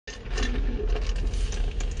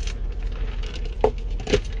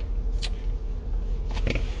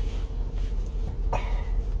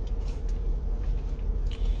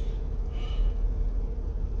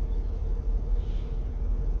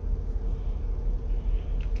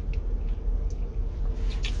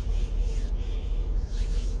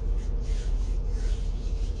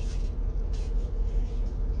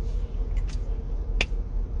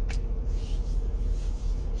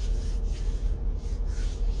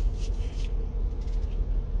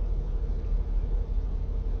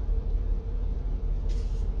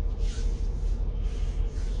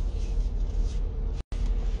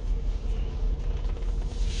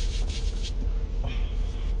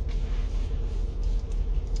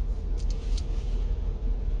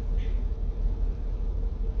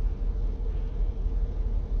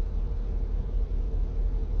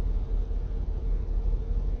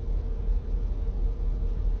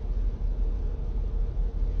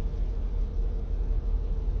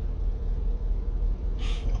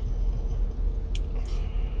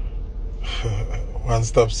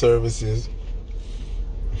one-stop services.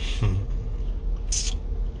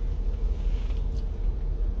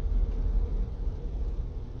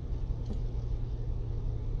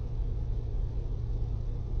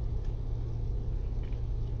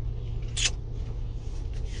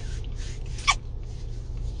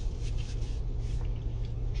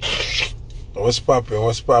 What's poppin'?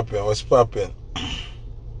 What's poppin'? What's poppin'?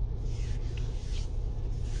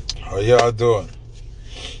 How y'all doing?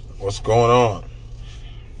 What's going on?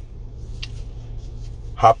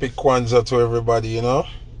 Happy Kwanzaa to everybody, you know?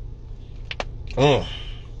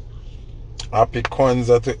 Happy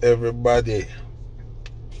Kwanzaa to everybody.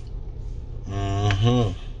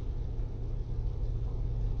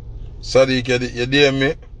 Sadiq, you DM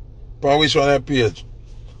me? On which one that page?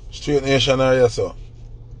 Straight Nation or yes, sir?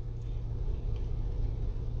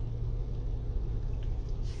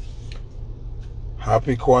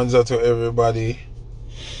 Happy Kwanzaa to everybody.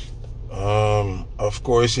 Of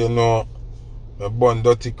course, you know, my born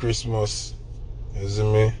dirty Christmas. You see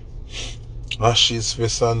me? Ashes for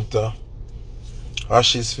Santa.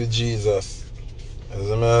 Ashes for Jesus. You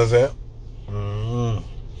see me, I say?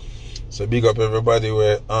 So big up everybody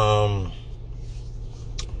where,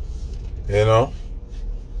 you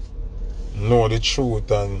know the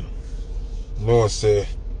truth and know say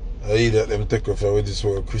I idiot them take off with this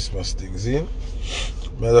whole Christmas thing, see?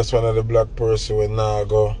 Me just one of the black person when now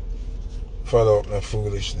go follow up my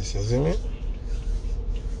foolishness, you see me?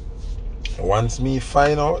 Once me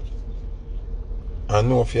find out and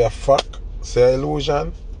know if you're fuck, say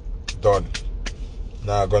illusion, done.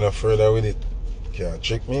 Now gonna further with it. Can't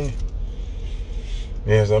trick me.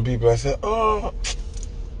 Me some people I say, oh,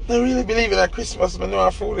 I really believe in that Christmas, I know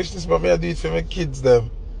I'm foolishness, but me I do it for my kids them.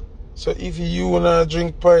 So if you not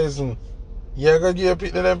drink poison, you gonna give your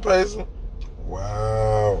people them poison?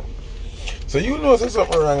 Wow. So you know there's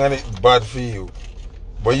something wrong and it's bad for you,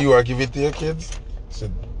 but you are give it to your kids? It's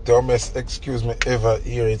the dumbest excuse me ever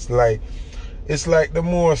hear. It's like the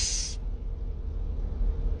most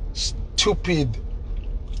stupid,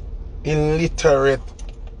 illiterate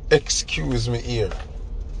excuse me here.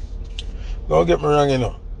 Don't get me wrong, you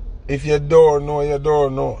know. If you don't know, you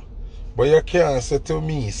don't know. But you can't say to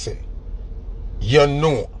me, say, you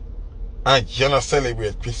know, and you not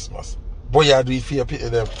celebrate Christmas. But you do it for your people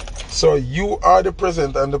them. So you are the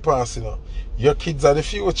present and the past, you know. Your kids are the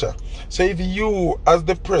future. So if you, as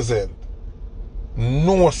the present,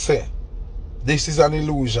 know, say, this is an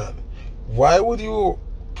illusion, why would you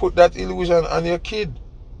put that illusion on your kid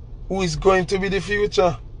who is going to be the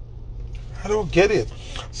future? I don't get it.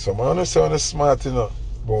 Some man sound smart, you know,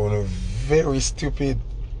 but one very stupid.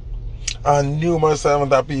 And numerous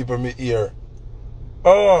amount of people me hear,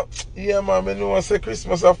 oh, yeah man, I know I say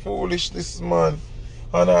Christmas a foolishness, man,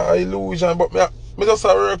 and a illusion, but me just a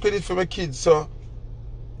work with it for my kids, so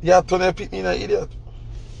you have to turn me in an idiot.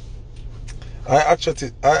 I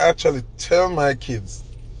actually tell my kids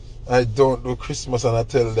I don't do Christmas, and I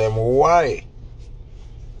tell them why.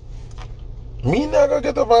 Me not gonna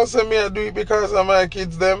get up and say me I do it because of my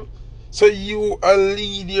kids them. So you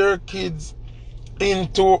lead your kids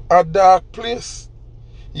into a dark place.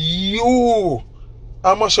 You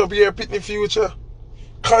mash up your pitney future.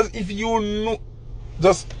 Cause if you know,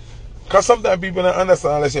 cause sometimes people don't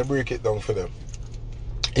understand unless you break it down for them.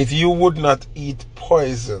 If you would not eat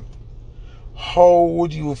poison, how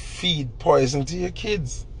would you feed poison to your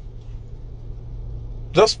kids?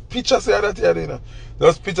 Just picture say that here, you know.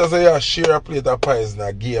 Just picture say you share a plate of poison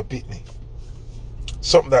and give a pitney.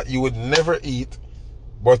 Something that you would never eat,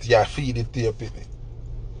 but you feed it to your pitney.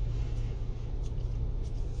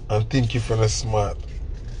 And think you're from smart.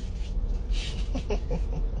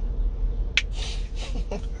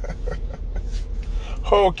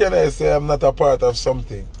 How can I say I'm not a part of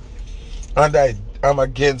something and I am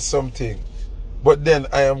against something, but then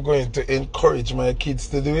I am going to encourage my kids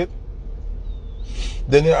to do it?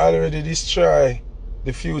 Then you already destroy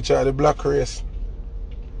the future of the black race.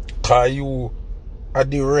 Because you are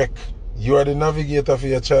the wreck. You are the navigator for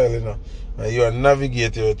your child, you know. And you are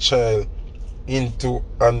navigating your child into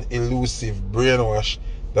an elusive brainwash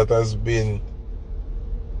that has been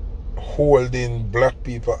holding black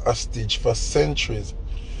people hostage for centuries.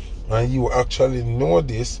 And you actually know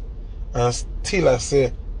this, and still I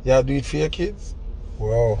say, you do it for your kids?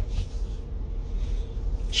 Wow.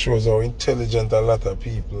 Shows how intelligent a lot of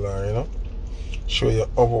people are, you know. Show you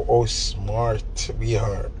how smart we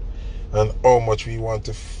are and how much we want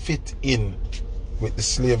to fit in with the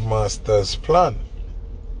slave master's plan.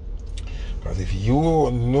 Because if you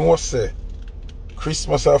know, say,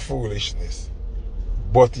 Christmas are foolishness,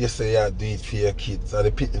 but you say you do it for your kids, and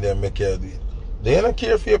the people them make you do it, they don't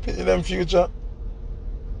care for your people them future.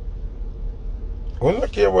 We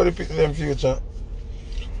don't care about the people them future.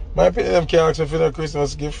 My people them can't ask me for no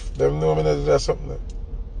Christmas gift. Them know me not do that something.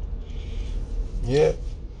 Yeah.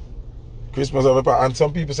 Christmas have a part. And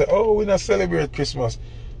some people say, oh, we not celebrate Christmas.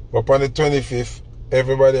 But on the 25th,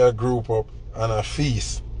 everybody a group up and a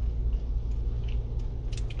feast.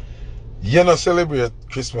 You not celebrate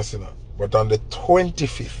Christmas, you know. But on the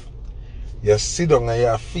 25th, you sit down and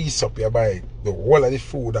you feast up, you buy the whole of the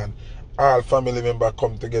food and all family members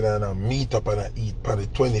come together and meet up and eat on the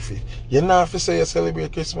 25th. You not have to say you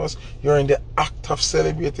celebrate Christmas. You're in the act of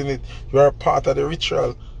celebrating it. You're a part of the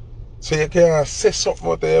ritual. So you can say something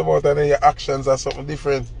about it and then your actions are something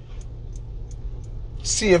different.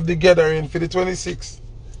 Save the gathering for the 26th.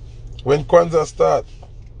 When Kwanzaa start,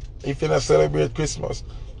 if you not celebrate Christmas,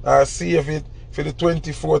 or save it for the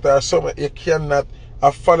 24th or something, you cannot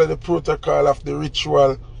follow the protocol of the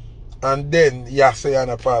ritual and then you say you're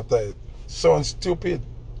not part of it. Sounds stupid.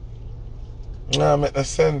 Nah, make no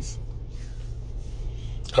sense.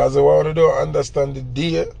 Because the one who don't understand the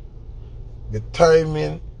day, the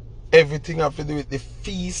timing, everything have to do with the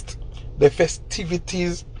feast, the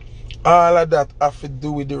festivities, all of that have to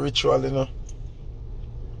do with the ritual, you know.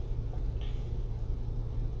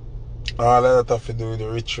 All of that have to do with the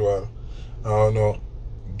ritual. I don't know.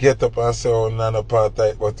 Get up and say, oh, not a part of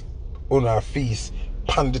it, but on a feast,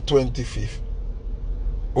 on the 25th.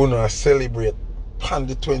 On celebrate, on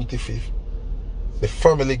the 25th. The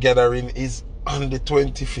family gathering is on the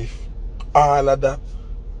 25th. All of that.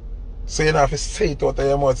 So you don't have to say it out of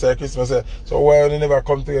your mouth, say Christmas. So why you never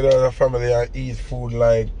come together as a family and eat food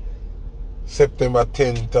like September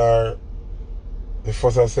 10th or the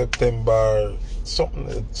 1st of September,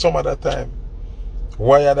 something, some other time?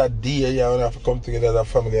 Why are that day you don't have to come together as a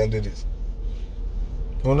family and do this?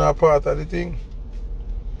 You're not part of the thing.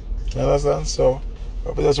 You understand? So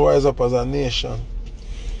we just wise up as a nation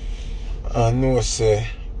and know say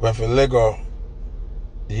we have to let go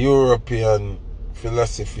European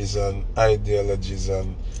philosophies and ideologies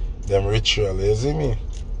and them rituals, you see me?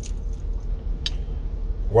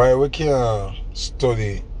 Why we can't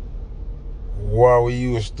study what we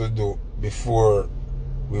used to do before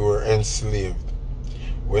we were enslaved?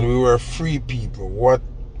 When we were free people, what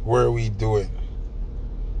were we doing?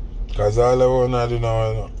 Because all I want to do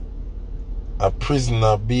now, a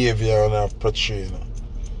prisoner behavior on a portray, you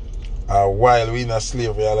know. While we in a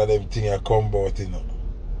slavery, all of them things come about, you know.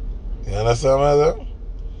 You understand what I'm saying?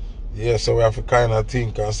 Yeah, so we have to kind of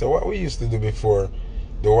think and say what we used to do before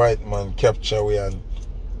the white man capture we and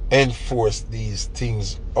enforce these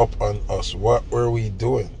things up on us. What were we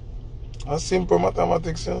doing? That's simple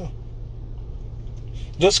mathematics, you know.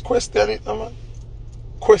 Just question it, man.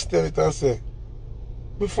 Question it and say,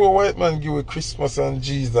 before white man give you Christmas and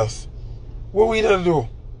Jesus, what we done do?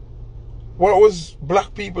 What was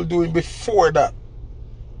black people doing before that?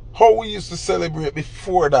 How we used to celebrate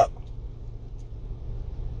before that?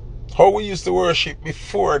 How we used to worship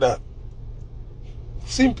before that?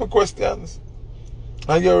 Simple questions.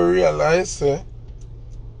 And you realize,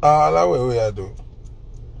 all the way we are do,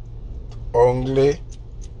 only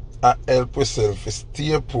help yourself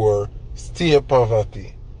stay poor, stay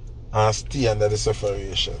poverty, and stay under the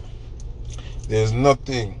separation. There is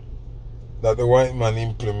nothing that the white man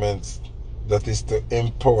implements that is to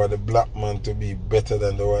empower the black man to be better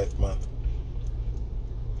than the white man.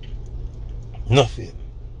 Nothing.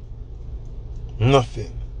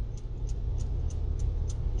 Nothing.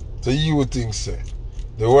 So you think, say,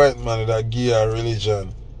 the white man that give a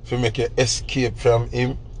religion to make you escape from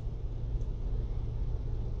him?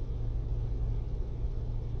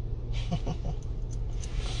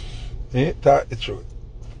 Talk the truth.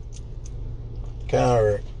 Can't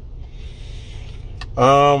work.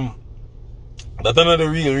 That's another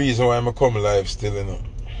real reason why I come live still, you know.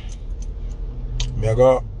 I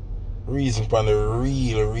got reason for the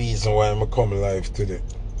real reason why I come live today.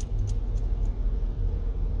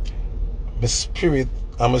 My spirit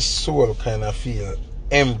and my soul kind of feel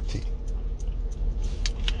empty.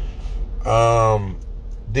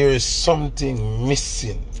 There is something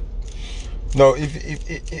missing. Now,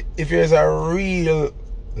 if there's a real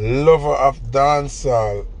lover of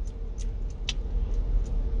dancehall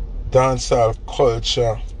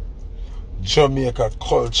culture, Jamaica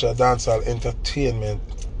culture, dancehall entertainment,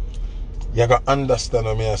 you gotta understand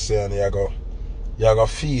what I say, and you gotta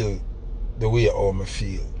feel the way how I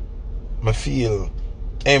feel. I feel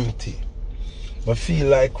empty. I feel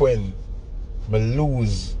like when I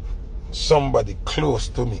lose somebody close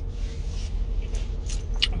to me.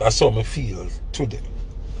 That's how I feel today.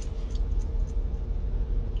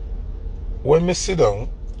 When I sit down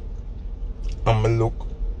and I look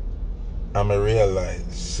and I realize,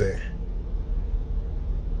 say,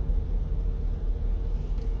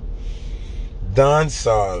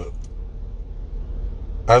 dancehall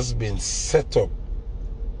has been set up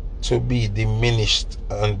to be diminished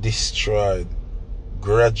and destroyed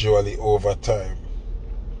gradually over time.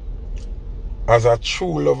 As a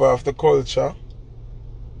true lover of the culture,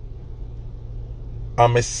 I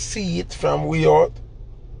may see it from way out,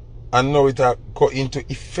 and now it has got into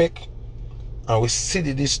effect, and we see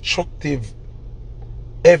the destructive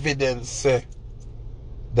evidence say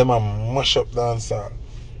them a mash up dancehall.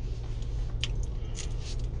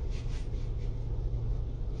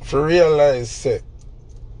 For realize say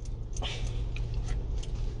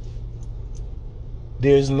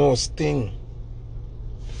there is no sting.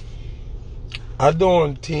 I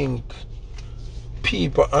don't think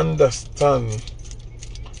people understand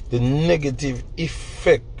the negative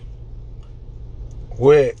effect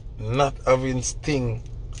where not having sting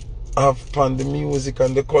have upon the music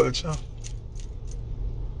and the culture.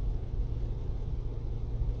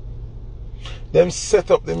 Them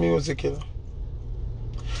set up the music, you know.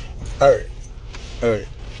 Alright.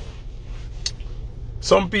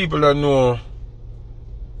 Some people that know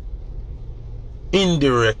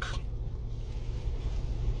indirect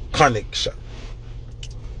connection.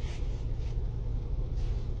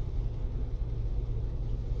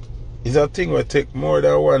 It's a thing that take more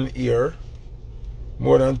than 1 year,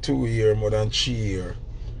 more than 2 years, more than 3 years,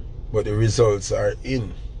 but the results are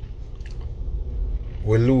in.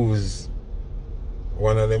 We lose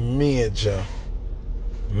one of the major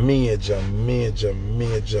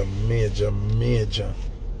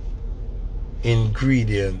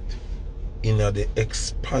ingredient in the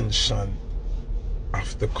expansion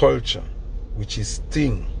of the culture, which is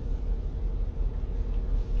sting.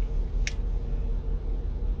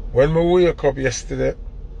 When we wake up yesterday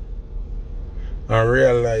and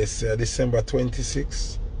realize December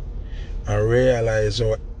 26th, I realize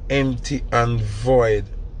how empty and void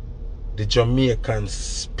the Jamaican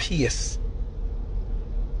space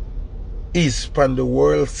is on the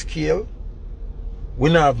world scale. We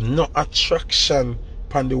don't have no attraction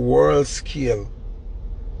on the world scale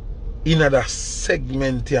in that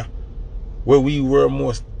segment here where we were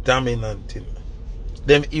most dominant in.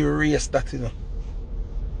 Them erase that, you know.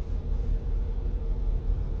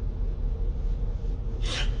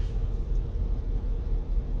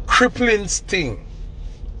 Crippling sting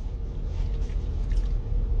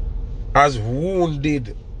has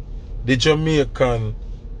wounded the Jamaican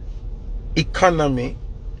economy.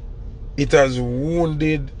 It has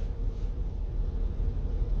wounded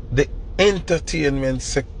the entertainment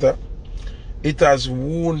sector. It has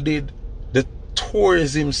wounded the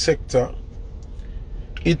tourism sector.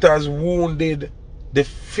 It has wounded the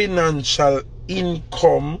financial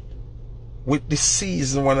income with the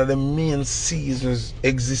season, one of the main seasons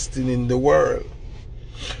existing in the world.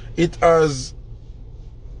 It has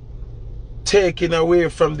taken away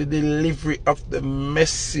from the delivery of the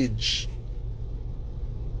message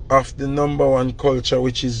of the #1 culture,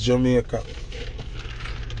 which is Jamaica.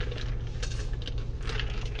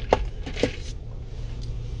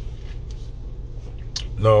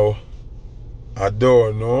 Now, I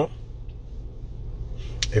don't know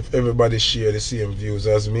if everybody share the same views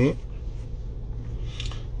as me,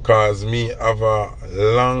 because me have a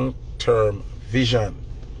long-term vision.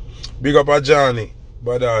 Big up a Johnny,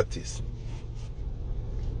 bad artist.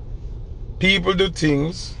 People do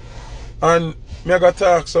things, and me I gotta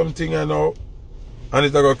talk something, you know, and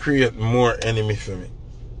it's gonna create more enemies for me.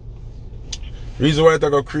 Reason why it's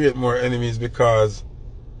gonna create more enemies because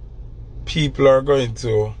people are going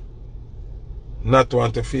to not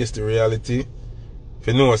want to face the reality. If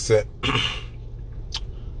you know, say,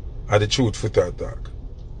 are the truth Foota attack.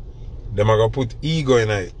 Them are gonna put ego in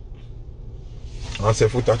it and say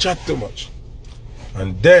Foota chat too much.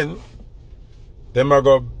 And then them are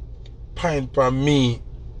gonna point for me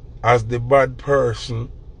as the bad person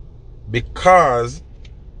because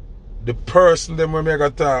the person them we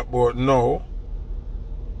gonna talk about now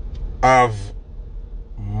have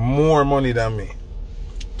more money than me.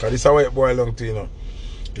 Because this is how it boils down to, you know.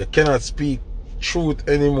 You cannot speak truth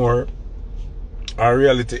anymore or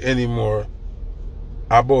reality anymore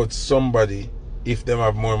about somebody if them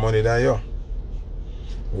have more money than you.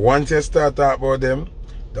 Once you start talking about them,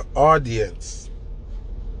 the audience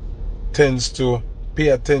tends to pay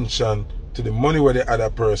attention to the money where the other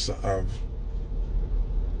person have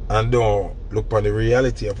and don't look upon the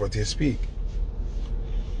reality of what you speak.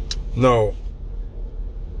 Now,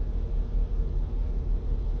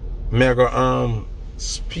 me go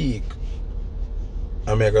speak,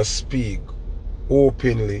 and me go speak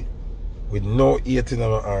openly with no hate in my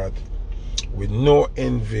heart, with no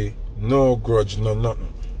envy, no grudge, no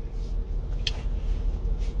nothing.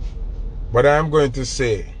 But I'm going to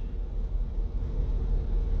say,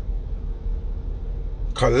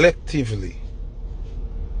 collectively,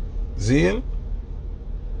 Zine,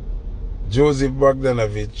 Joseph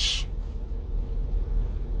Bogdanovich,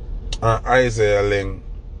 and Isaiah Leng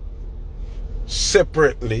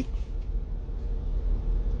separately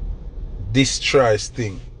destroy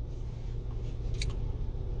Sting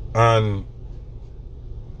and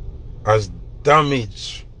has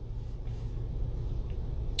damaged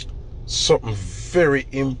something very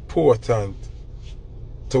important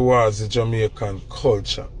towards the Jamaican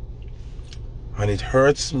culture. And it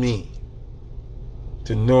hurts me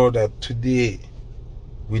to know that today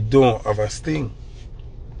we don't have a Sting.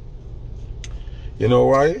 You know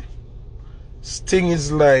why? Sting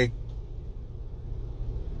is like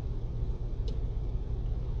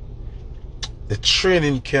the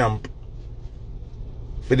training camp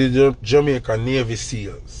for the Jamaican Navy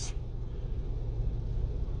SEALs.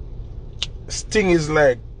 Sting is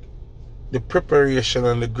like the preparation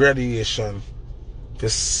and the graduation to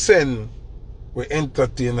send we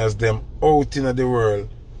entertainers them out in the world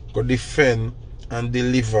to defend and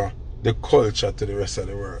deliver the culture to the rest of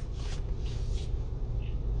the world.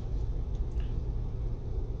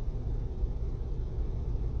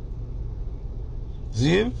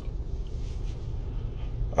 See?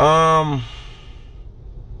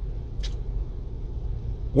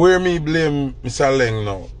 Where me blame Mr. Leng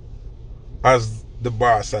now as the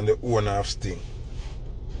boss and the owner of Sting.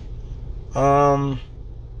 Remember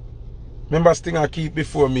Sting I keep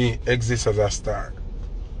before me exist as a star.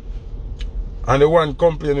 And the one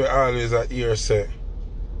complaint we always hear say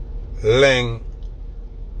Leng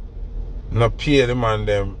not pay the man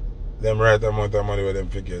them right amount of money where them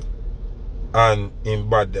forget. And in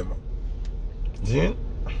bad them. See?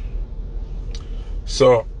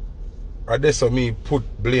 So I guess me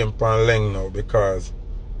put blame on Leng now because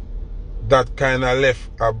that kind of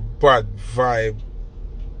left a bad vibe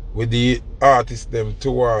with the artists them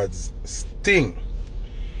towards Sting.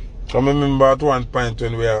 I remember at one point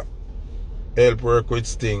when we help work with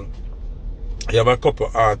Sting, you have a couple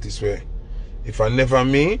artists where if I never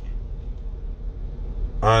me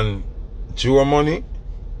and Joe Money,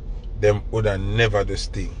 them would have never do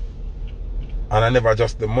Sting. And I never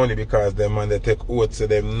just the money because them man they take oath to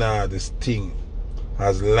them nah the Sting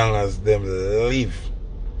as long as them live.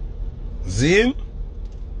 Zine,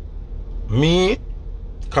 me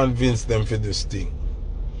convince them for this thing.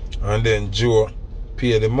 And then Joe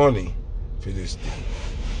pay the money for this thing.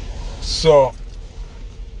 So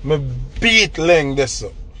me beat Leng this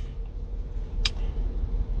up.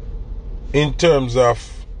 In terms of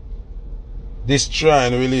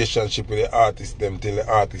destroying relationship with the artist them till the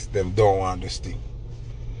artist them don't want this thing.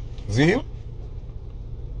 See?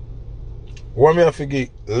 What me have to give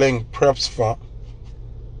Leng props for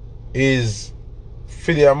is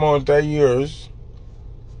for the amount of years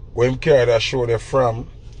when carry that show they from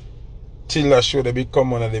till that show they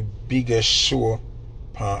become one of the biggest show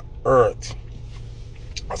on earth.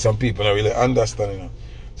 Some people don't really understand, you know.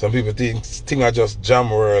 Some people think Sting are just Jam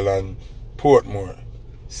World and Portmore.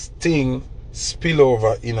 Sting spill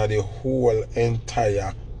over in the whole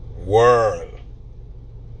entire world.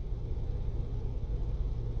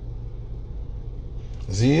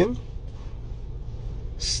 See?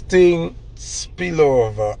 Sting spill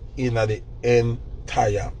over in the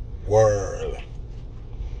entire world.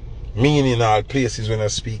 Meaning all places when I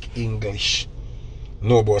speak English.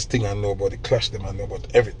 Know about Sting and know about the Clash them and know about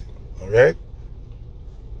everything. Alright?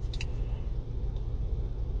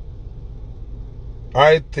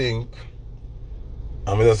 I think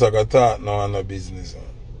I'm just like a talk now and no business.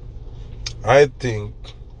 I think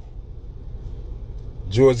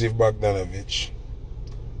Joseph Bogdanovich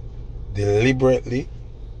deliberately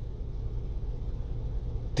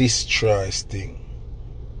destroys Sting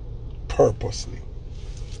purposely.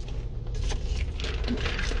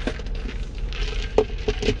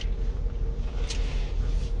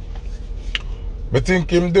 I think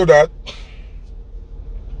him do that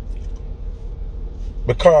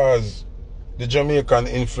because the Jamaican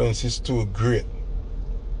influence is too great.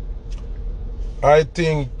 I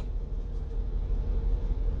think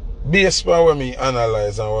based on what me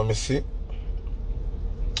analyze and what me see,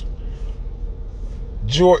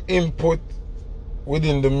 Joe input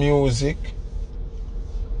within the music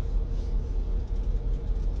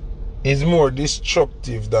is more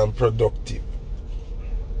destructive than productive.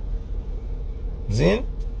 See?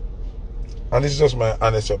 And this is just my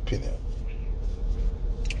honest opinion.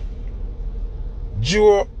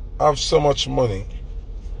 Joe have so much money.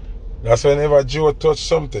 That's whenever Joe touch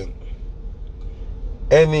something,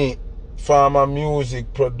 any form of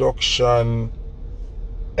music production,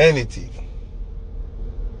 anything,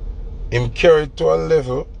 him carry it to a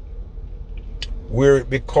level where it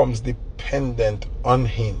becomes dependent on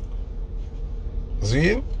him.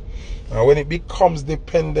 See? And when it becomes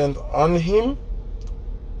dependent on him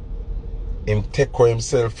take away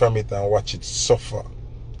himself from it and watch it suffer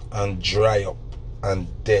and dry up and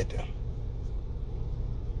dead.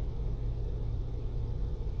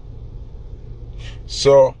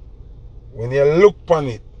 So when you look upon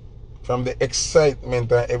it from the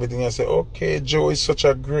excitement and everything, and say, okay, Joe is such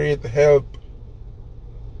a great help.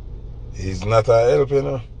 He's not a help, you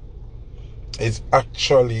know. It's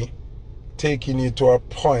actually taking you to a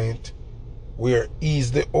point where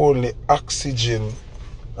he's the only oxygen,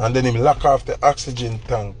 and then him lock off the oxygen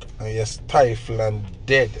tank and you stifle and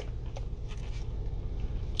dead.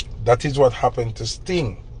 That is what happened to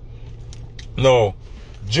Sting. No,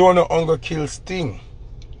 Joe no longer kill Sting.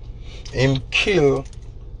 Him kill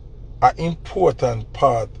an important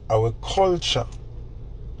part of our culture.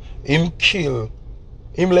 Him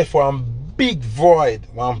left one big void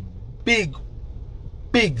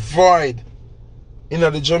in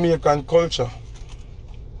the Jamaican culture.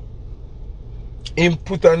 Him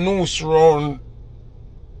put a noose round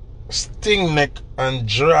Sting neck and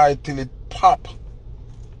dry till it pop.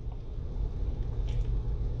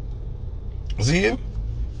 See?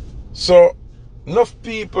 So enough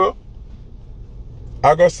people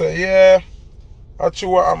I go say, yeah,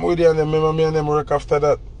 actually what I'm with you, and remember me and them work after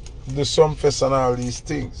that. Do some fest and all these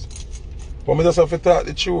things. But me just have to talk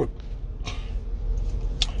the truth.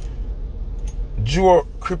 Joe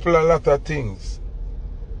cripple a lot of things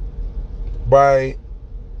by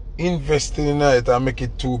investing in it and make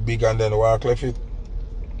it too big and then walk left it.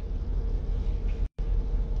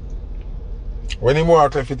 When he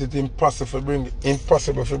walk left it, it's impossible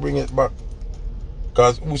to bring it back.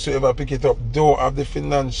 Because whosoever pick it up don't have the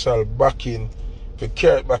financial backing to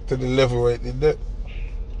carry it back to the level where it did there.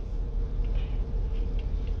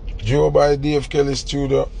 Joe by Dave Kelly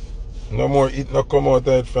studio, no more it no come out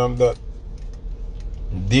of it from that.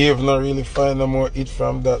 Dave not really find no more it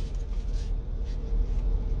from that.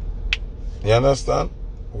 You understand?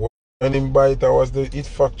 When him buy it, I was the It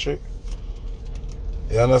Factory.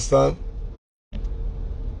 You understand?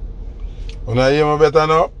 When I hear me better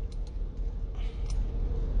now?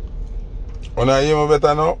 When I hear me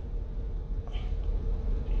better now?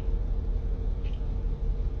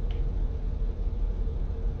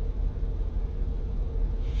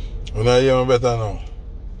 When I hear me better now?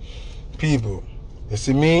 People, you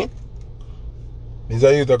see me? These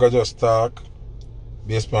are you that can just talk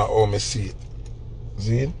based on how I see it.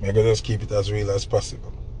 See? I can just keep it as real as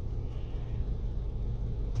possible.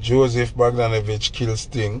 Joseph Bogdanovich killed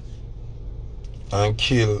Sting and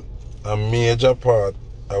killed a major part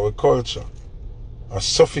of our culture. And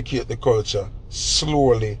suffocate the culture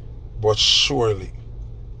slowly but surely.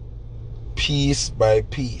 Piece by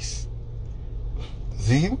piece.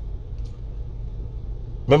 See?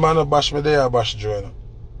 Remember I don't bash me there, I bash Joe.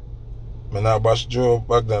 I not bash Joe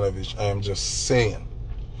Bogdanovich. I am just saying.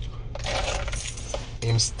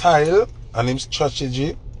 His style and his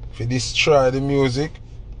strategy to destroy the music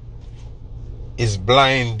is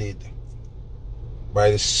blinded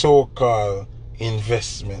by the so-called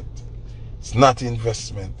investment. It's not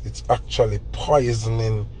investment. It's actually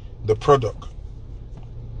poisoning the product.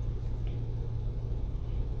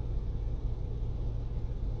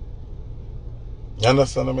 You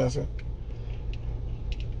understand what I'm saying?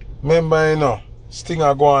 Remember, you know, Sting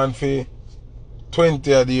are going for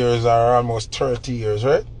 20 odd years or almost 30 years,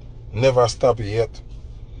 right? Never stop it yet.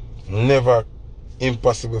 Never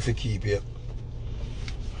impossible to keep it.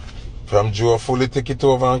 From Joe fully take it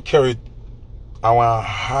over and carry it. I want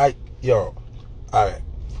high. Yo, alright.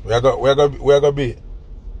 We're gonna be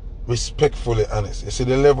respectfully honest. You see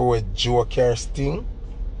the level where Joe carries Sting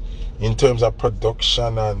in terms of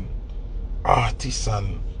production and artists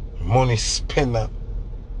and money spender,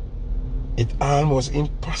 it's almost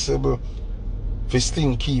impossible for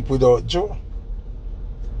Sting keep without Joe.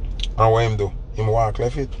 And what him do? Him walk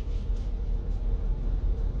left it.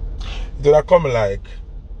 It would come like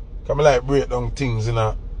break down things in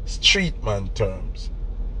a street man terms.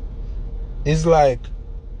 It's like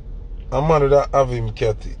a man that have him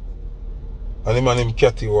catty and him and him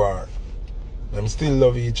catty war. Them still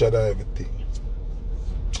love each other, everything.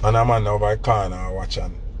 And a man over a corner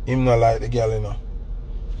watching. Him not like the girl, you know.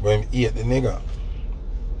 But him hate the nigga.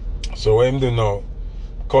 So what him do now?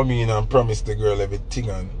 Come in and promise the girl everything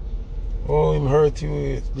and oh, him hurt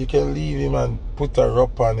you. You can leave him and put her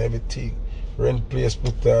up and everything. Rent place,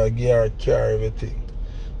 put her, give her car, everything.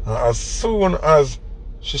 And as soon as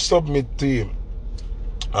she submit to him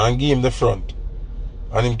and give him the front,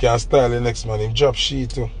 And him can style the next man. Him drop she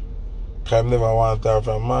too. Cause him never want her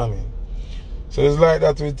from money. So it's like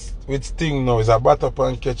that with Sting now. It's a bat up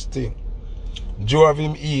and catch thing. Joe have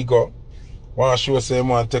him ego. Want to show say him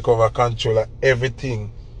want to take over control of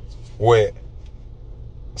everything where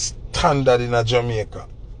standard in a Jamaica.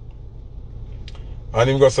 And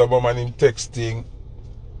him go some and him texting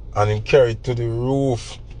and him carry it to the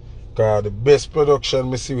roof. Cause the best production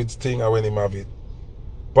me see with Sting are when him have it.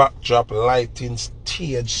 Backdrop, lighting,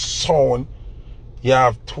 stage, sound. You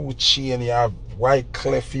have 2 Chainz, you have White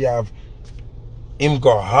Clef, you have him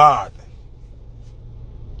go hard.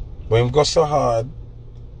 But him go so hard,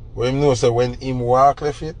 where him know say when him walk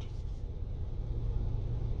left it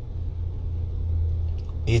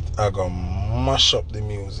a go mash up the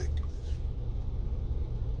music.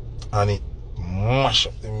 And it mash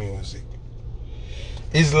up the music.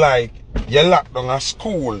 It's like you lock down a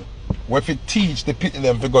school where if you teach the people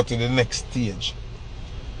them to go to the next stage.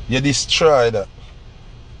 You destroy that.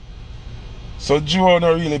 So Joe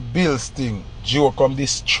not really builds thing. Joe come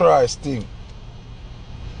destroy thing.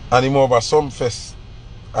 And him over some fest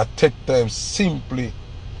at take time simply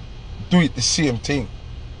do it the same thing.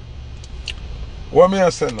 What may I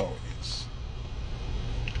say now is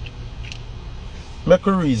make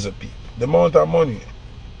a reason people. The amount of money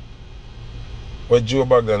where Joe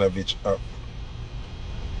Bogdanovich have.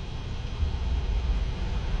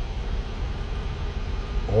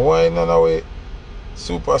 Why none of way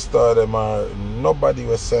superstar them are nobody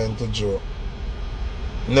was signed to Joe.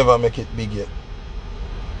 Never make it big yet.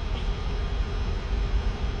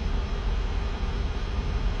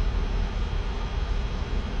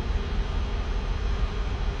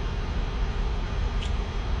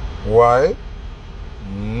 Why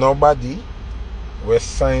nobody was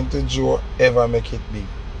signed to Joe ever make it big?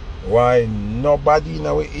 Why nobody in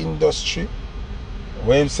our industry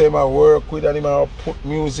when him say I work with and him put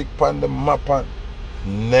music on the map and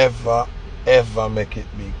never ever make it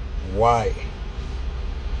big? Why?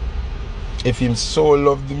 If him so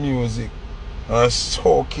love the music and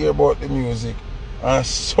so care about the music and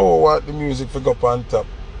so want the music to go up on top.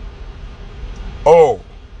 Oh,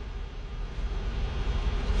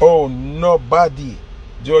 nobody.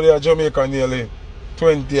 Jolly Jamaica nearly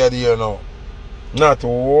 20 a year now. Not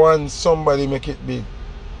one somebody make it big.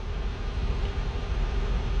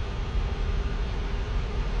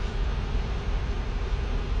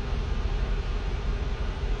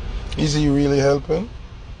 Is he really helping?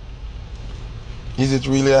 Is it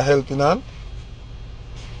really a helping hand?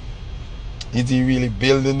 Is he really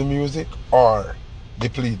building the music or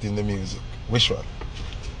depleting the music? Which one?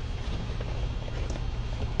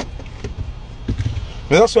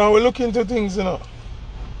 That's why we look into things, you know.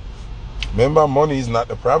 Remember, money is not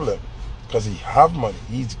the problem. Because he have money.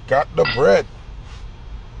 He's got the bread.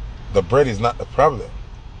 The bread is not the problem.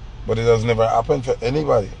 But it has never happened for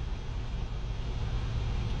anybody.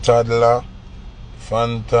 Toddler,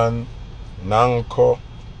 Fantan, Nanko,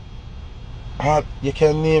 you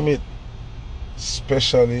can name it.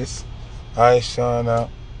 Specialist, Aishana,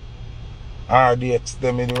 RDX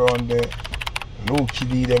them in around there, Luki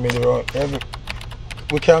D them in around.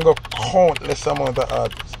 We can go countless amount of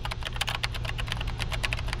artists.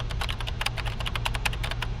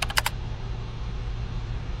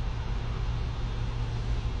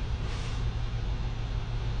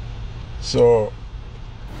 So,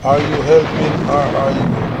 are you helping or are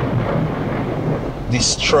you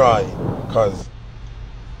destroying? Because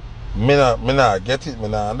me not get it, me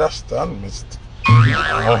not understand.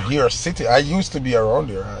 I'm here city. I used to be around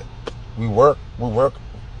here. Right? We work